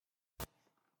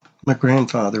My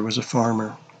grandfather was a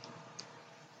farmer.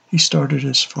 He started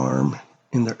his farm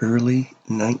in the early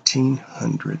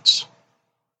 1900s.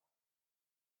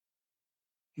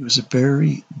 He was a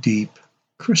very deep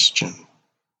Christian.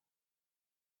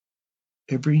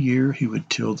 Every year he would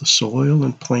till the soil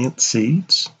and plant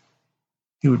seeds.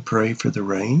 He would pray for the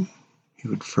rain. He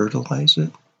would fertilize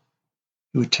it.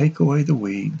 He would take away the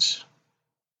weeds.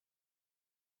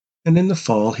 And in the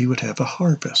fall he would have a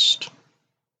harvest.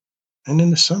 And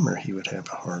in the summer he would have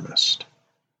a harvest.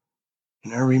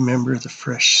 And I remember the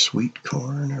fresh sweet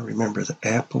corn. I remember the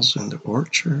apples in the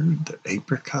orchard, the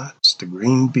apricots, the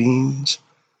green beans,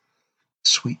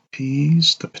 sweet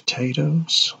peas, the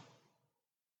potatoes.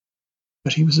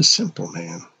 But he was a simple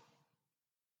man.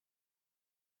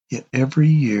 Yet every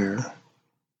year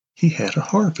he had a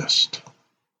harvest.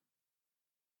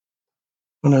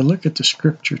 When I look at the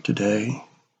scripture today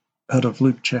out of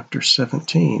Luke chapter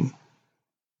 17,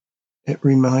 it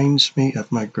reminds me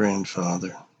of my grandfather.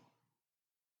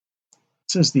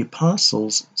 It says, the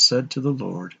apostles said to the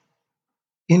Lord,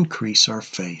 increase our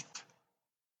faith.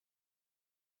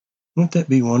 Wouldn't that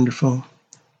be wonderful?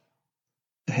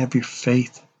 To have your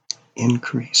faith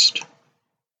increased.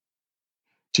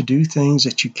 To do things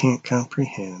that you can't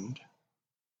comprehend.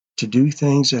 To do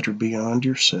things that are beyond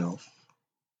yourself.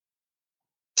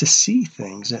 To see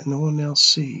things that no one else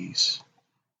sees.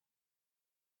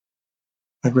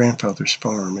 My grandfather's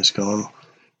farm has gone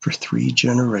for 3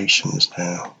 generations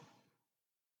now.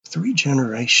 3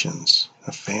 generations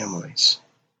of families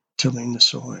tilling the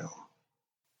soil.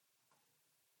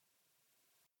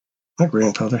 My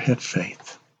grandfather had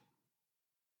faith.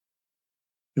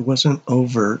 It wasn't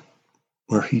overt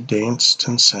where he danced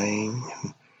and sang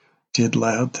and did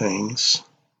loud things.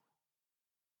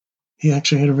 He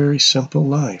actually had a very simple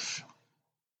life.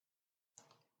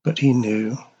 But he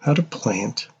knew how to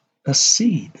plant a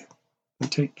seed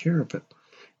and take care of it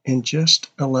and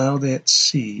just allow that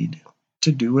seed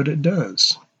to do what it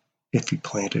does. If he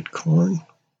planted corn,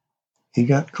 he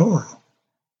got corn.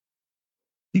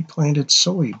 He planted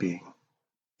soybean,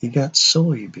 he got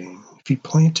soybean. If he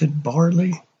planted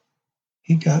barley,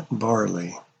 he got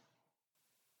barley.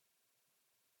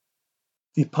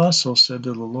 The apostle said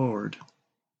to the Lord,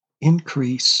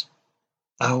 increase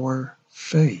our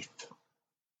faith.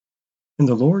 And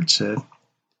the Lord said,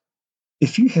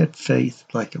 if you had faith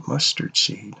like a mustard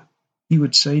seed, you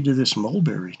would say to this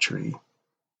mulberry tree,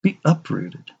 be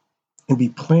uprooted and be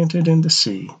planted in the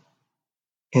sea,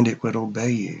 and it would obey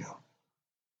you.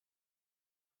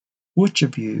 Which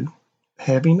of you,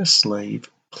 having a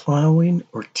slave plowing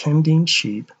or tending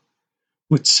sheep,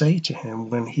 would say to him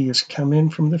when he has come in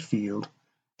from the field,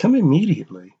 come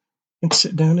immediately and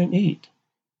sit down and eat?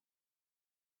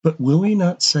 But will he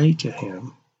not say to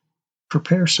him,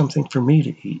 prepare something for me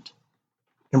to eat,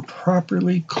 and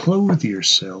properly clothe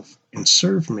yourself and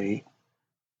serve me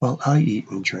while I eat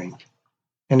and drink,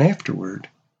 and afterward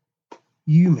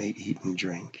you may eat and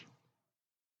drink?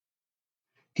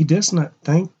 He does not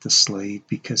thank the slave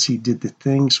because he did the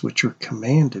things which were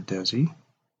commanded, does he?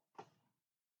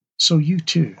 So you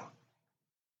too,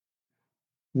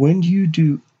 when you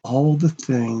do all the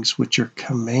things which are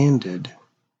commanded,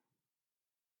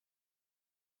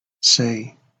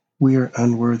 say, we are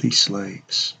unworthy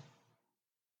slaves.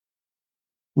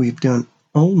 We've done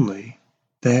only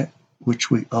that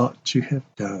which we ought to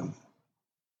have done.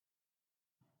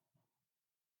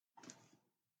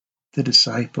 The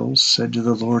disciples said to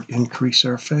the Lord, increase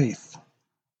our faith.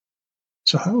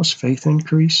 So how is faith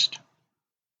increased?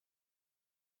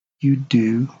 You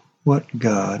do what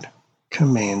God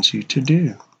commands you to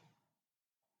do,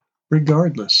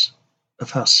 regardless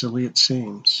of how silly it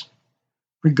seems,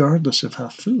 regardless of how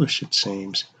foolish it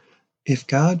seems. If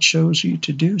God shows you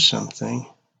to do something,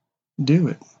 do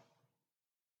it.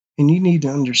 And you need to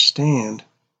understand,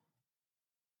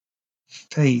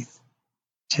 faith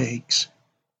takes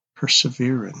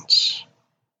perseverance.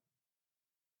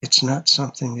 It's not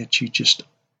something that you just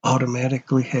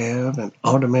automatically have and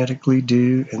automatically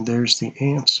do, and there's the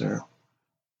answer.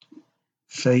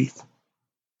 Faith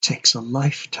takes a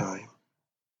lifetime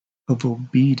of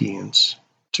obedience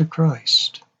to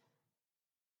Christ.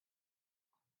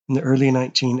 In the early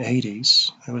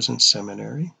 1980s, I was in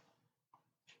seminary,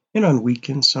 and on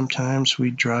weekends sometimes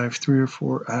we'd drive 3 or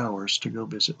 4 hours to go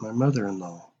visit my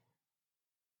mother-in-law.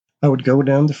 I would go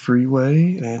down the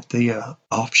freeway, and at the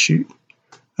offshoot,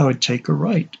 I would take a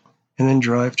right and then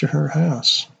drive to her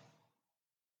house.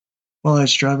 While I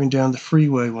was driving down the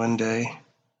freeway one day,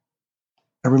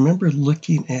 I remember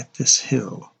looking at this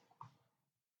hill,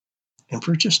 and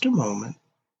for just a moment,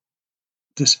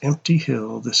 this empty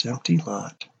hill, this empty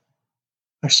lot,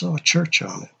 I saw a church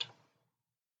on it.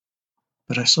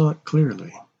 but I saw it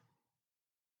clearly.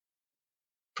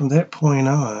 From that point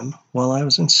on, while I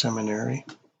was in seminary,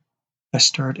 I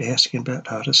started asking about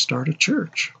how to start a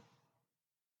church.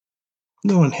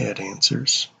 No one had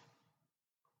answers.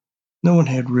 No one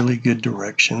had really good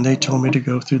direction. They told me to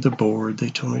go through the board. They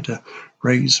told me to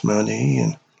raise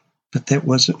money, but that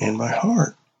wasn't in my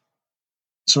heart.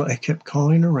 So I kept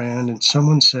calling around, and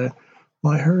someone said,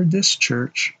 "Well, I heard this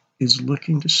church is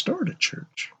looking to start a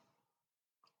church."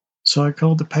 So I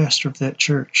called the pastor of that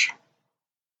church.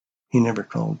 He never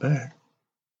called back.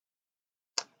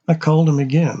 I called him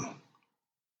again.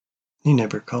 He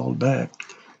never called back.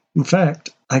 In fact,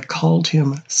 I called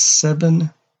him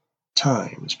 7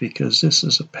 times because this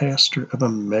is a pastor of a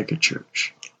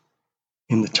megachurch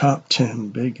in the top 10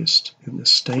 biggest in the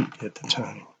state at the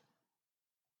time.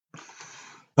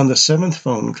 On the 7th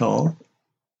phone call,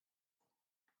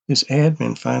 his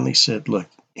admin finally said, "Look,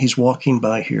 he's walking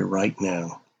by here right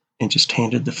now," and just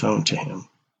handed the phone to him.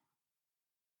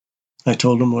 I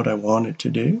told him what I wanted to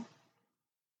do.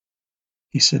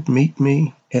 He said, "Meet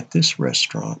me at this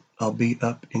restaurant. I'll be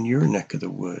up in your neck of the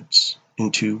woods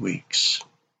in 2 weeks."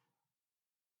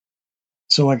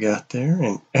 So I got there,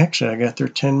 and actually I got there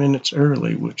 10 minutes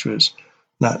early, which was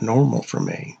not normal for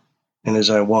me. And as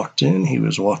I walked in, he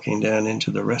was walking down into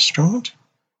the restaurant.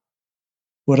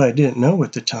 What I didn't know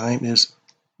at the time is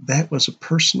that was a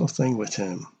personal thing with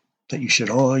him, that you should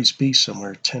always be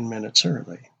somewhere 10 minutes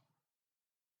early.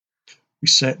 We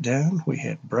sat down, we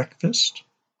had breakfast.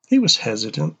 He was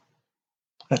hesitant.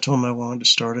 I told him I wanted to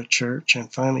start a church,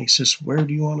 and finally he says, "Where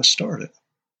do you want to start it?"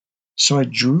 So I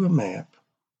drew a map.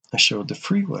 I showed the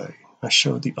freeway. I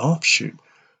showed the offshoot.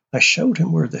 I showed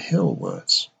him where the hill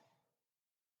was.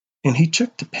 And he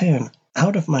took the pen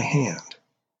out of my hand,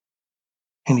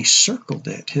 and he circled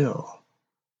that hill.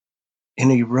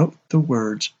 And he wrote the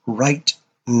words, "Right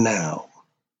now."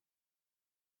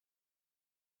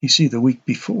 You see, the week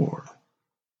before,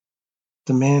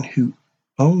 the man who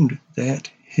owned that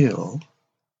hill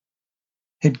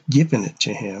had given it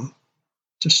to him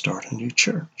to start a new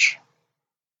church.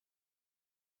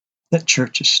 That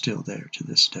church is still there to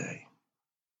this day.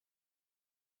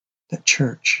 That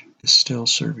church is still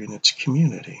serving its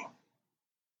community.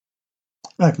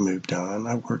 I've moved on.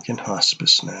 I work in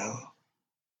hospice now.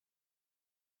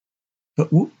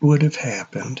 But what would have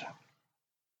happened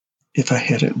if I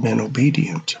hadn't been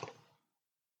obedient?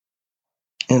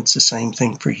 And it's the same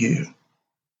thing for you.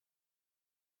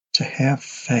 To have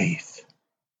faith,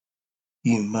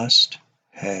 you must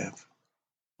have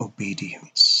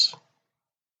obedience.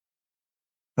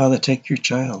 Father, take your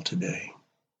child today.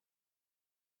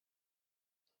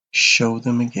 Show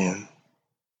them again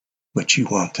what you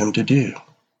want them to do,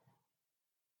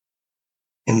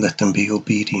 and let them be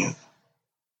obedient.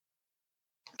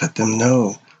 Let them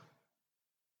know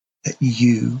that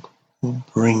you will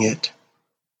bring it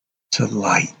to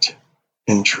light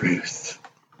and truth.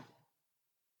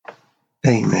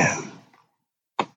 Amen.